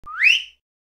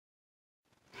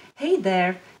Hey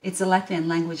there, it's a Latvian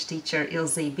language teacher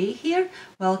Ilze Be here.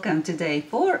 Welcome to day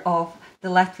 4 of the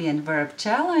Latvian Verb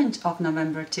Challenge of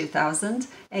November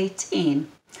 2018.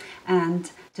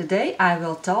 And today I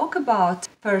will talk about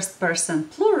first person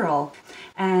plural,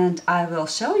 and I will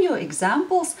show you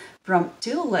examples from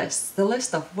two lists, the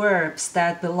list of verbs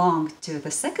that belong to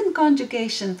the second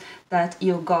conjugation that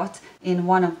you got in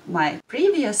one of my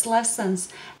previous lessons,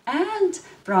 and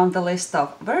from the list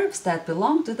of verbs that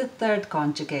belong to the third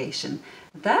conjugation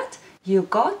that you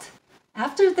got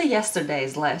after the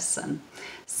yesterday's lesson.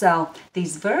 So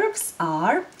these verbs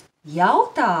are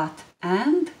jautāt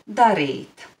and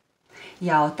darīt.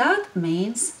 Jautāt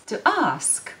means to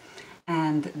ask,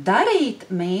 and darīt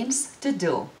means to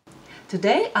do.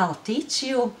 Today I'll teach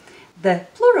you the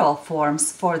plural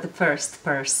forms for the first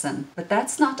person, but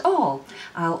that's not all.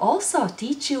 I'll also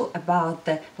teach you about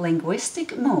the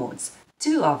linguistic modes,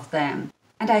 2 of them.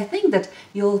 And I think that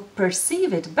you'll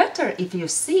perceive it better if you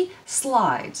see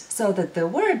slides, so that the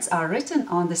words are written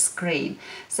on the screen.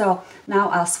 So now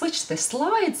I'll switch the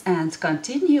slides and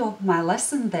continue my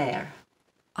lesson there.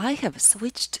 I have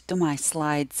switched to my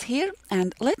slides here,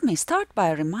 and let me start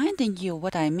by reminding you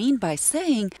what I mean by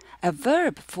saying a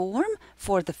verb form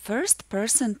for the first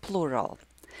person plural.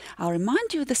 I'll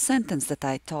remind you the sentence that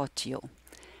I taught you.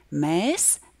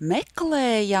 Mēs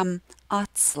meklējam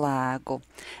atslēgu.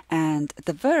 And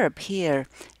the verb here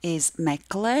is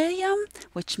meklējam,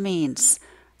 which means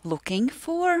looking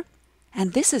for.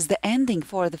 And this is the ending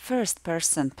for the first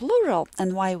person plural,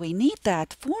 and why we need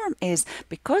that form is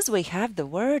because we have the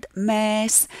word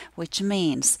mēs, which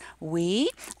means we,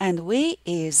 and we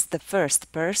is the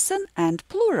first person and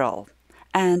plural.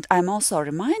 And I'm also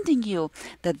reminding you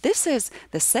that this is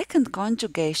the second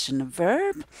conjugation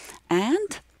verb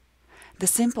and the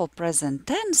simple present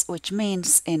tense, which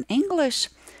means in English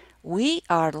we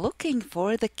are looking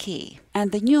for the key.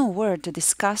 And the new word to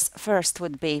discuss first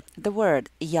would be the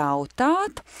word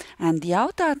jautāt, and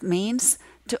jautāt means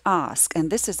to ask,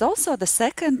 and this is also the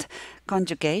second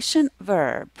conjugation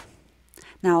verb.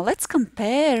 Now let's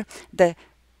compare the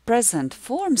present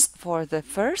forms for the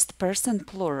first person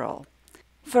plural.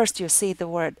 First you see the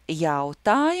word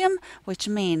jautājam, which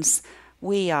means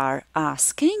we are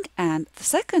asking, and the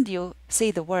second you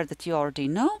see the word that you already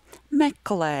know,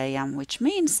 meklējam, which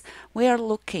means we are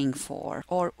looking for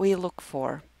or we look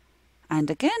for. And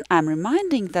again, I'm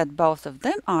reminding that both of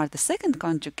them are the second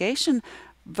conjugation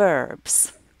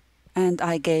verbs. And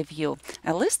I gave you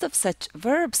a list of such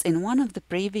verbs in one of the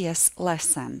previous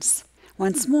lessons.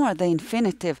 Once more, the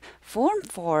infinitive form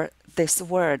for this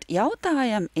word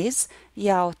jautājam is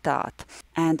jautāt,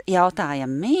 and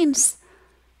jautājam means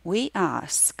we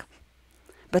ask.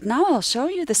 But now I'll show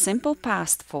you the simple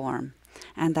past form,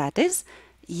 and that is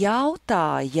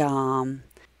jautājām.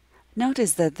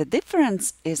 Notice that the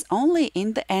difference is only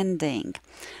in the ending.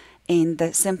 In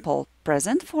the simple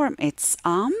present form it's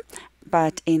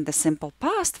but in the simple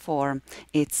past form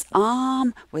it's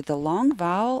with the long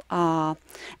vowel a,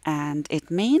 and it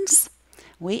means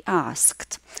we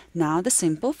asked. Now the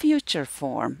simple future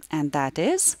form, and that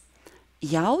is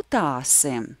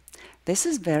jautāsim. This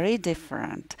is very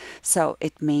different. So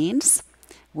it means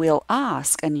we'll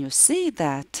ask, and you see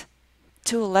that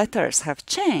 2 letters have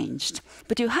changed.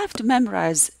 But you have to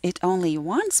memorize it only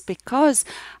once because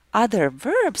other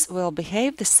verbs will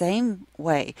behave the same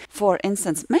way. For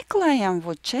instance, meklējam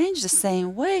would change the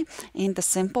same way in the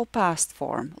simple past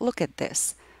form. Look at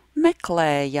this.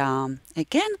 Meklējām.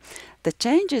 Again, the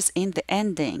change is in the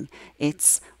ending.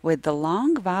 It's with the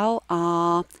long vowel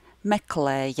a,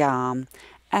 meklējām.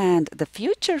 And the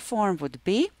future form would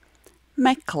be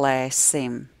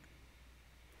meklēsim.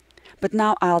 But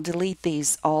now I'll delete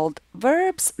these old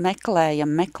verbs,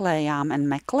 meklējam, meklējām, and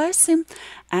meklēsim,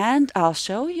 and I'll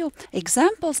show you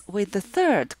examples with the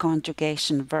third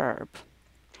conjugation verb.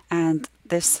 And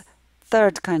this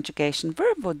third conjugation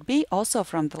verb would be also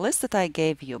from the list that I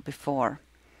gave you before.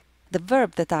 The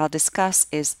verb that I'll discuss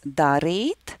is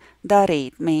darīt.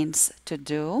 Darīt means to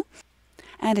do.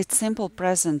 And its simple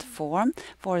present form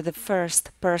for the first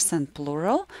person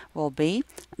plural will be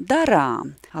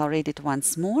darām. I'll read it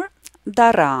once more.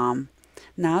 Darām.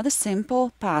 Now the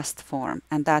simple past form,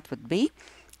 and that would be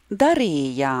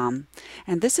darījām.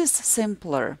 And this is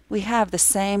simpler. We have the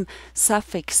same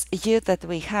suffix y that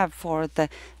we have for the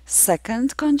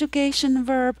second conjugation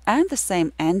verb and the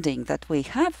same ending that we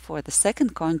have for the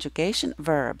second conjugation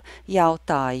verb.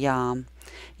 Jautājām.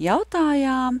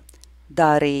 Jautājām,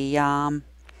 darījām.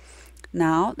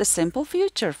 Now the simple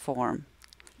future form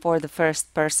for the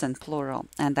first person plural,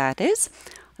 and that is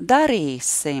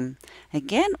darīsim.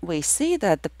 Again, we see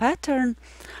that the pattern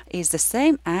is the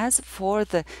same as for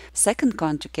the second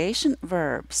conjugation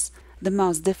verbs. The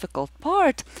most difficult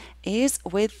part is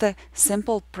with the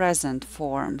simple present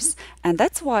forms, and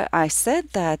that's why I said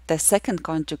that the second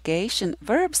conjugation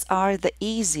verbs are the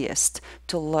easiest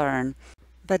to learn.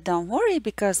 But don't worry,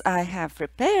 because I have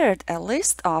prepared a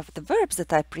list of the verbs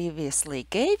that I previously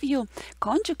gave you,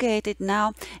 conjugated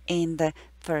now in the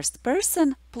first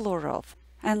person plural.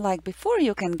 And like before,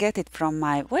 you can get it from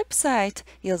my website,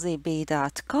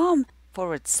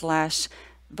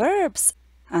 ilzebe.com/verbs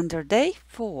under day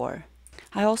 4.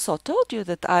 I also told you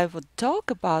that I would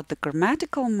talk about the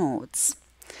grammatical moods.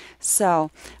 So,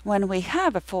 when we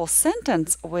have a full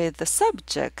sentence with the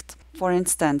subject, for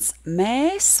instance,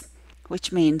 mēs,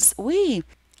 which means we,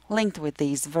 linked with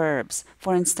these verbs.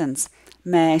 For instance,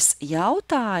 mēs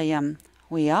jautājam,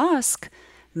 we ask,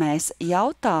 mēs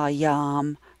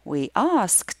jautājām, we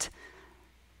asked,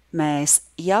 mēs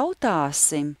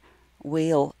jautāsim,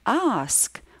 we'll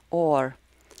ask, or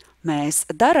mēs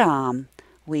darām,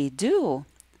 we do,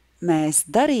 mēs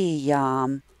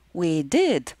darījām, we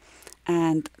did,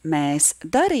 and mēs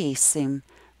darīsim,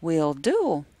 we'll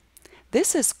do.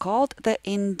 This is called the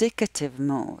indicative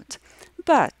mood.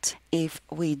 But if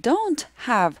we don't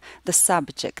have the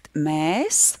subject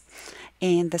mēs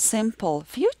in the simple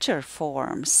future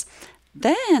forms,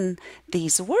 then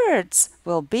these words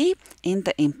will be in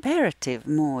the imperative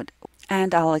mood.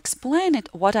 And I'll explain it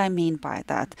what I mean by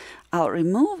that. I'll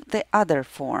remove the other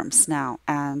forms now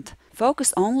and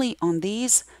focus only on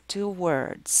these two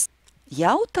words.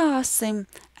 Jautāsim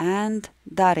and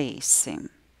darīsim.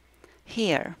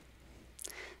 Here.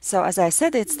 So as I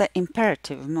said, it's the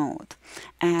imperative mood.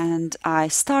 And I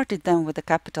started them with a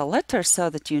capital letter so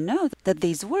that you know that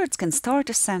these words can start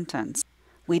a sentence.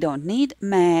 We don't need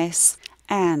mēs.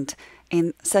 And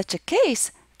in such a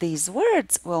case, these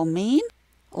words will mean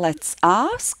let's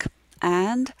ask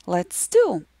and let's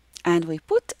do. And we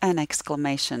put an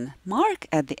exclamation mark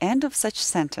at the end of such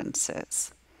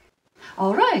sentences.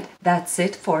 All right, that's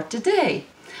it for today.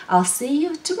 I'll see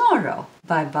you tomorrow.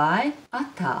 Bye bye,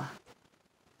 ata.